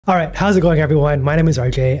Alright, how's it going everyone? My name is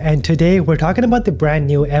RJ and today we're talking about the brand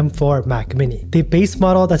new M4 Mac Mini, the base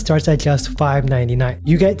model that starts at just $599.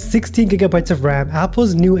 You get 16GB of RAM,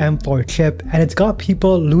 Apple's new M4 chip, and it's got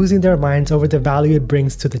people losing their minds over the value it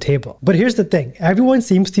brings to the table. But here's the thing, everyone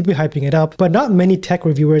seems to be hyping it up, but not many tech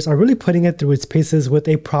reviewers are really putting it through its paces with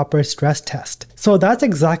a proper stress test. So that's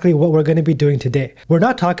exactly what we're going to be doing today. We're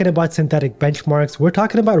not talking about synthetic benchmarks, we're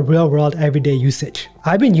talking about real-world everyday usage.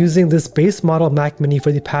 I've been using this base model Mac Mini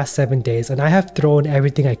for the past 7 days and I have thrown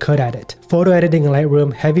everything I could at it. Photo editing in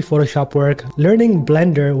Lightroom, heavy Photoshop work, learning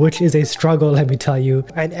Blender, which is a struggle let me tell you,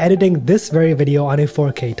 and editing this very video on a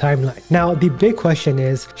 4K timeline. Now the big question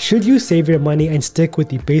is, should you save your money and stick with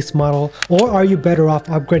the base model, or are you better off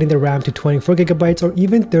upgrading the RAM to 24GB or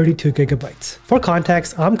even 32GB? For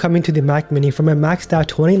context, I'm coming to the Mac Mini from a maxed out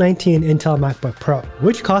 2019 Intel MacBook Pro,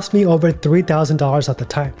 which cost me over $3,000 at the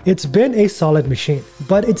time. It's been a solid machine,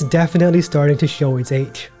 but it's definitely starting to show its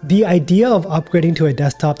age. The idea of upgrading to a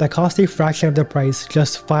desktop that costs a fraction of the price,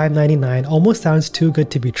 just $599, almost sounds too good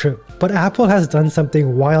to be true. But Apple has done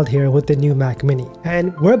something wild here with the new Mac Mini,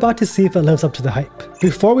 and we're about to see if it lives up to the hype.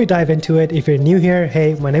 Before we dive into it, if you're new here,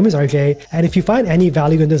 hey, my name is RJ, and if you find any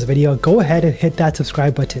value in this video, go ahead and hit that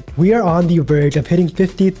subscribe button. We are on the verge of hitting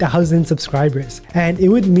 50,000 subscribers, and it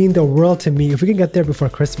would mean the world to me if we can get there before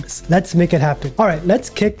Christmas. Let's make it happen. Alright, let's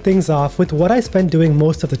kick things off with what I spend doing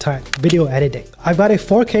most of the time, video editing. I've got a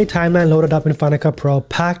 4K timeline loaded up in Final Cut Pro,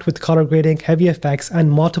 packed with color grading, heavy effects,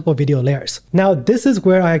 and multiple video layers. Now, this is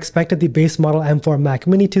where I expected the base model M4 Mac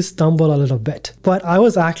Mini to stumble a little bit, but I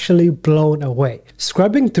was actually blown away.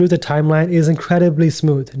 Scrubbing through the timeline is incredibly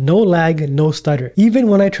smooth, no lag, no stutter, even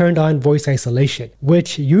when I turned on voice isolation,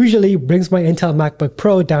 which usually brings my Intel MacBook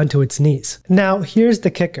Pro down to its knees. Now, here's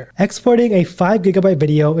the kicker. Exporting a 5GB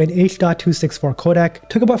video in H.264 codec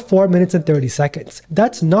took about 4 minutes and 30 seconds.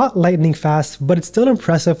 That's not lightning fast, but it's still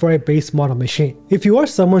impressive for a base model machine. If you are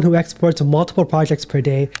someone who exports multiple projects per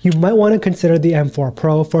day, you might want to consider the M4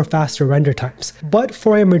 Pro for faster render times. But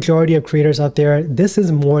for a majority of creators out there, this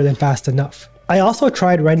is more than fast enough. I also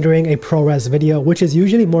tried rendering a ProRes video, which is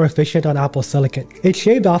usually more efficient on Apple Silicon. It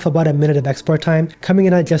shaved off about a minute of export time, coming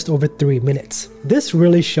in at just over 3 minutes. This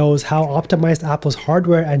really shows how optimized Apple's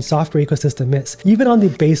hardware and software ecosystem is, even on the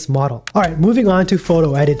base model. Alright, moving on to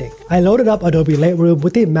photo editing. I loaded up Adobe Lightroom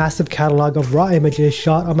with a massive catalog of raw images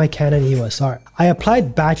shot on my Canon EOS R. I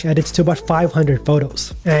applied batch edits to about 500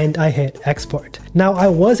 photos, and I hit export. Now, I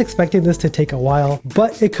was expecting this to take a while,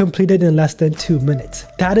 but it completed in less than 2 minutes.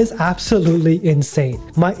 That is absolutely insane.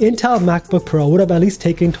 My Intel MacBook Pro would have at least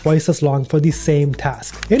taken twice as long for the same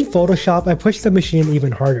task. In Photoshop, I pushed the machine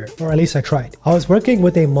even harder, or at least I tried. I was working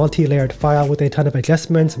with a multi-layered file with a ton of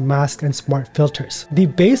adjustments, masks, and smart filters. The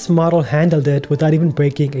base model handled it without even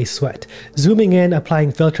breaking a sweat. Zooming in,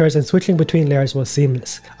 applying filters, and switching between layers was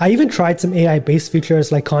seamless. I even tried some AI-based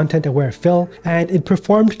features like content-aware fill, and it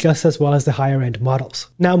performed just as well as the higher-end models.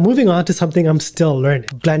 Now, moving on to something I'm still learning,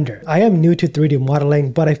 Blender. I am new to 3D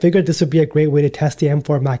modeling, but I figured this would be a great way to test the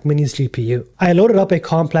M4 Mac Mini's GPU. I loaded up a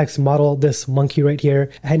complex model, this monkey right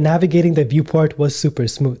here, and navigating the viewport was super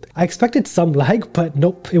smooth. I expected some lag, but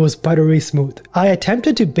nope, it was buttery smooth. I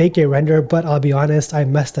attempted to bake a render, but I'll be honest, I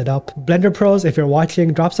messed it up. Blender pros, if you're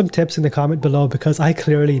watching, drop some tips in the comment below because I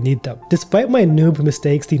clearly need them. Despite my noob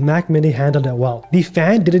mistakes, the Mac Mini handled it well. The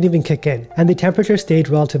fan didn't even kick in, and the temperature stayed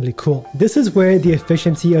relatively cool. This is where the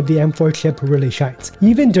efficiency of the M4 chip really shines.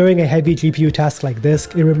 Even during a heavy GPU task like this,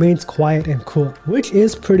 it remains quiet and cool, which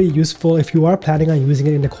is pretty useful if you are planning on using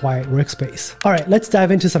it in a quiet workspace. Alright, let's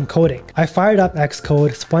dive into some coding. I fired up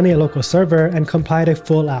Xcode, spun a local server, and compiled a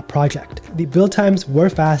full app project. The build times were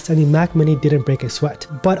fast and the Mac Mini didn't break a sweat,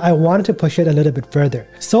 but I wanted to push it a little bit further.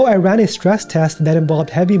 So I ran a stress test that involved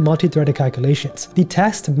heavy multi-threaded calculations. The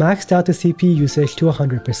test maxed out the CPU usage to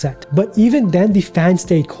 100%, but even then the fan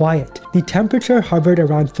stayed quiet. The temperature hovered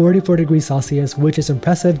around 44 degrees Celsius, which is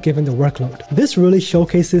impressive given the workload. This really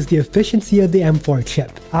showcases the efficiency of the M4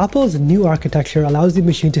 chip. Apple's new architecture allows the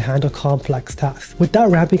machine to handle complex tasks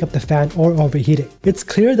without ramping up the fan or overheating. It's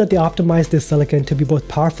clear that they optimized this silicon to be both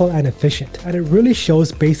powerful and efficient, and it really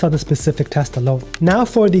shows based on the specific test alone. Now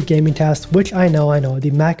for the gaming test, which I know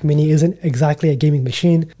the Mac Mini isn't exactly a gaming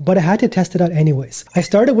machine, but I had to test it out anyways. I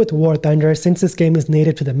started with War Thunder since this game is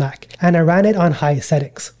native to the Mac, and I ran it on high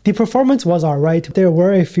settings. The performance was alright, there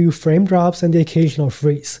were a few frame drops and the occasional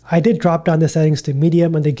freeze. I did drop down the settings to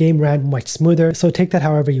medium and the game ran much smoother, so take that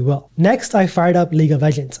however you will. Next, I fired up League of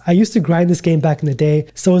Legends. I used to grind this game back in the day,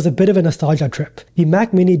 so it was a bit of a nostalgia trip. The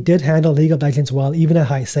Mac Mini did handle League of Legends well, even at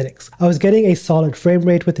high settings. I was getting a solid frame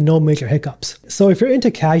rate with no major hiccups. So if you're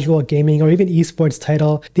into casual gaming or even esports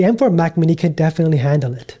title, the M4 Mac Mini can definitely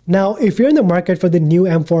handle it. Now, if you're in the market for the new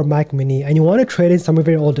M4 Mac Mini and you want to trade in some of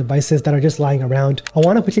your old devices that are just lying around, I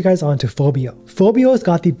want to put you guys onto Phobio. Phobio's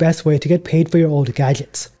got the best way to get paid for your old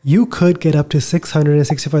gadgets. You could get up to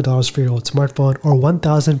 $665 for your old smartphone or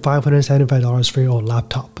 $1,575 for your old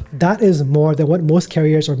laptop. That is more than what most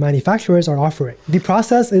carriers or manufacturers are offering. The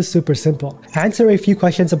process is super simple. Answer a few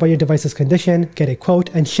questions about your device's condition, get a quote,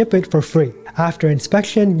 and ship it for free. After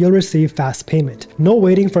inspection, you'll receive fast payment. No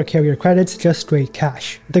waiting for carrier credits, just straight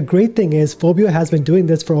cash. The great thing is Phobio has been doing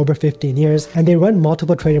this for over 15 years and they run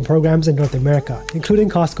multiple trading programs in North America, including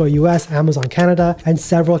Costco US, Amazon Canada, and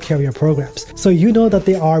several carrier programs. So you know that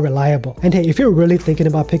they are reliable. And hey, if you're really thinking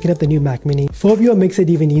about picking up the new Mac Mini, Phobio makes it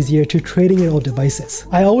even easier to trade in your old devices.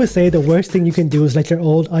 I always say the worst thing you can do is let your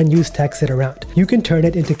old unused tech sit around. You can turn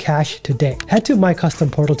it into cash today. Head to my custom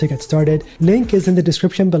portal to get started. Link is in the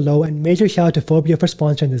description below, and major shout out to Phobio for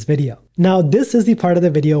sponsoring this video. Now, this is the part of the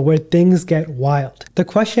video where things get wild. The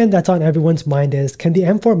question that's on everyone's mind is, can the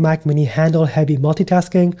M4 Mac Mini handle heavy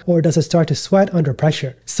multitasking, or does it start to sweat under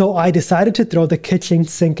pressure? So I decided to throw the kitchen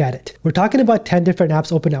sink at it. We're talking about 10 different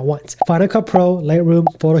apps open at once. Final Cut Pro, Lightroom,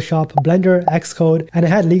 Photoshop, Blender, Xcode, and I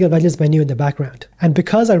had League of Legends menu in the background. And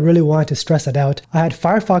because I really wanted to stress it out, I had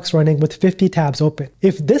Firefox running with 50 tabs open.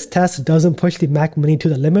 If this test doesn't push the Mac Mini to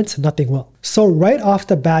the limits, nothing will. So right off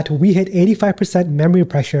the bat, we hit 85% memory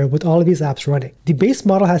pressure with all of these apps running. The base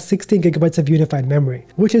model has 16 gigabytes of unified memory,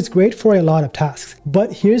 which is great for a lot of tasks.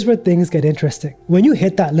 But here's where things get interesting. When you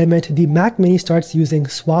hit that limit, the Mac Mini starts using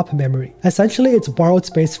swap memory. Essentially, it's borrowed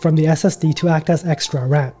space from the SSD to act as extra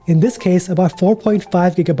RAM. In this case, about 4.5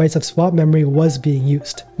 gigabytes of swap memory was being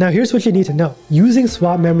used. Now here's what you need to know. Using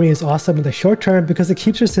swap memory is awesome in the short term because it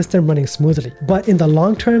keeps your system running smoothly. But in the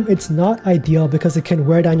long term, it's not ideal because it can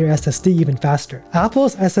wear down your SSD even faster.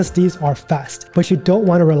 Apple's SSDs are fast, but you don't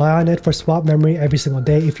want to rely on it for swap memory every single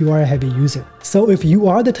day if you are a heavy user. So if you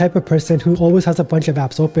are the type of person who always has a bunch of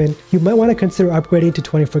apps open, you might want to consider upgrading to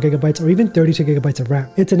 24 gigabytes or even 32 gigabytes of RAM.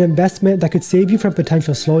 It's an investment that could save you from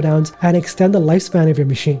potential slowdowns and extend the lifespan of your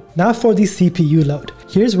machine. Now for the CPU load.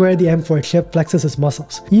 Here's where the M4 chip flexes its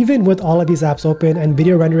muscles. Even with all of these apps open and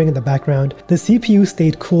video rendering in the background, the CPU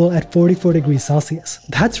stayed cool at 44 degrees Celsius.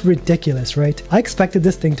 That's ridiculous, right? I expected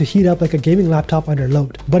this thing to heat up like a gaming laptop under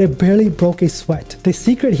load, but it barely broke a sweat. The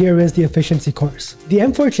secret here is the efficiency cores. The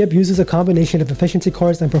M4 chip uses a combination of efficiency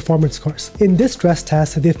cores and performance cores. In this stress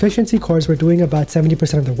test, the efficiency cores were doing about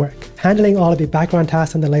 70% of the work, handling all of the background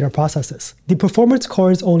tasks and the later processes. The performance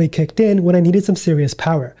cores only kicked in when I needed some serious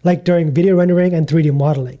power, like during video rendering and 3D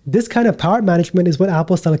modeling. This kind of power management is what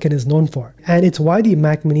Apple Silicon is known for, and it's why the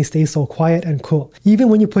Mac Mini stays so quiet and cool, even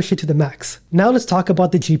when you push it to the max. Now let's talk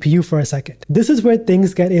about the GPU for a second. This is where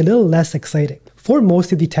things get a little less exciting. For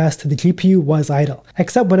most of the test, the GPU was idle,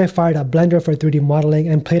 except when I fired up Blender for 3D modeling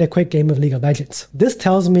and played a quick game of League of Legends. This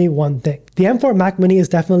tells me one thing. The M4 Mac Mini is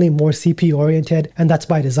definitely more CPU oriented, and that's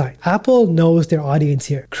by design. Apple knows their audience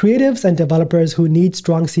here. Creatives and developers who need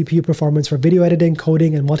strong CPU performance for video editing,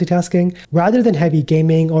 coding, and multitasking, rather than heavy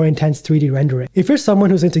gaming or intense 3D rendering. If you're someone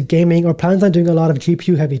who's into gaming or plans on doing a lot of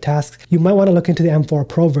GPU heavy tasks, you might want to look into the M4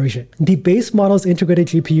 Pro version. The base model's integrated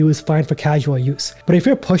GPU is fine for casual use, but if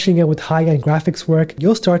you're pushing it with high-end graphics work,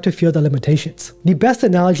 you'll start to feel the limitations. The best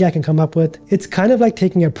analogy I can come up with, it's kind of like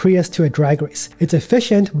taking a Prius to a drag race. It's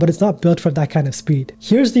efficient, but it's not built for that kind of speed.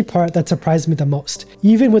 Here's the part that surprised me the most.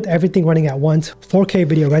 Even with everything running at once, 4K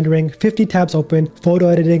video rendering, 50 tabs open, photo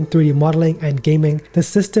editing, 3D modeling, and gaming, the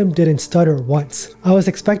system didn't stutter once. I was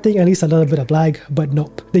expecting at least a little bit of lag, but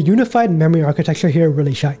nope. The unified memory architecture here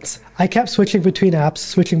really shines. I kept switching between apps,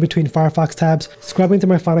 switching between Firefox tabs, scrubbing through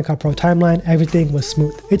my Final Cut Pro timeline, everything was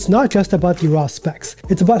smooth. It's not just about the raw specs,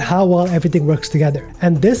 it's about how well everything works together,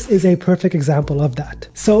 and this is a perfect example of that.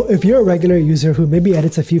 So if you're a regular user who maybe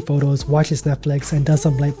edits a few photos, watches Netflix, and does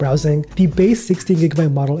some light browsing, the base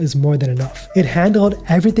 16GB model is more than enough. It handled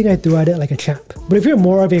everything I threw at it like a champ. But if you're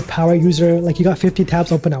more of a power user, like you got 50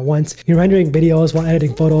 tabs open at once, you're rendering videos while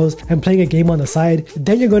editing photos, and playing a game on the side,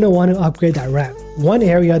 then you're going to want to upgrade that RAM. One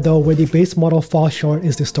area though where the base model falls short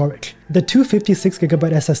is the storage. The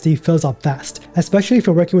 256GB SSD fills up fast, especially if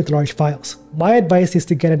you're working with large files. My advice is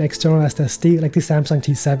to get an external SSD like the Samsung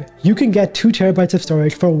T7. You can get 2TB of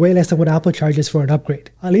storage for way less than what Apple charges for an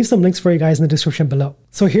upgrade. I'll leave some links for you guys in the description below.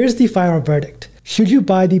 So here's the final verdict. Should you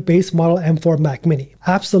buy the base model M4 Mac Mini?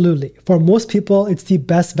 Absolutely. For most people, it's the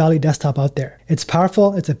best value desktop out there. It's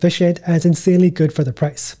powerful, it's efficient, and it's insanely good for the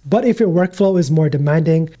price. But if your workflow is more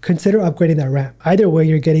demanding, consider upgrading that RAM. Either way,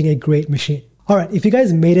 you're getting a great machine. Alright, if you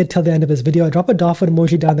guys made it till the end of this video, drop a dolphin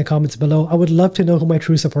emoji down in the comments below. I would love to know who my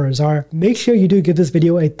true supporters are. Make sure you do give this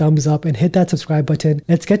video a thumbs up and hit that subscribe button.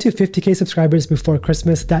 Let's get to 50k subscribers before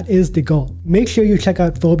Christmas. That is the goal. Make sure you check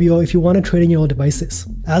out Phobio if you want to trade in your old devices.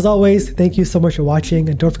 As always, thank you so much for watching,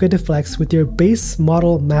 and don't forget to flex with your base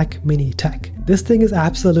model Mac Mini tech. This thing is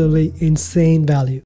absolutely insane value.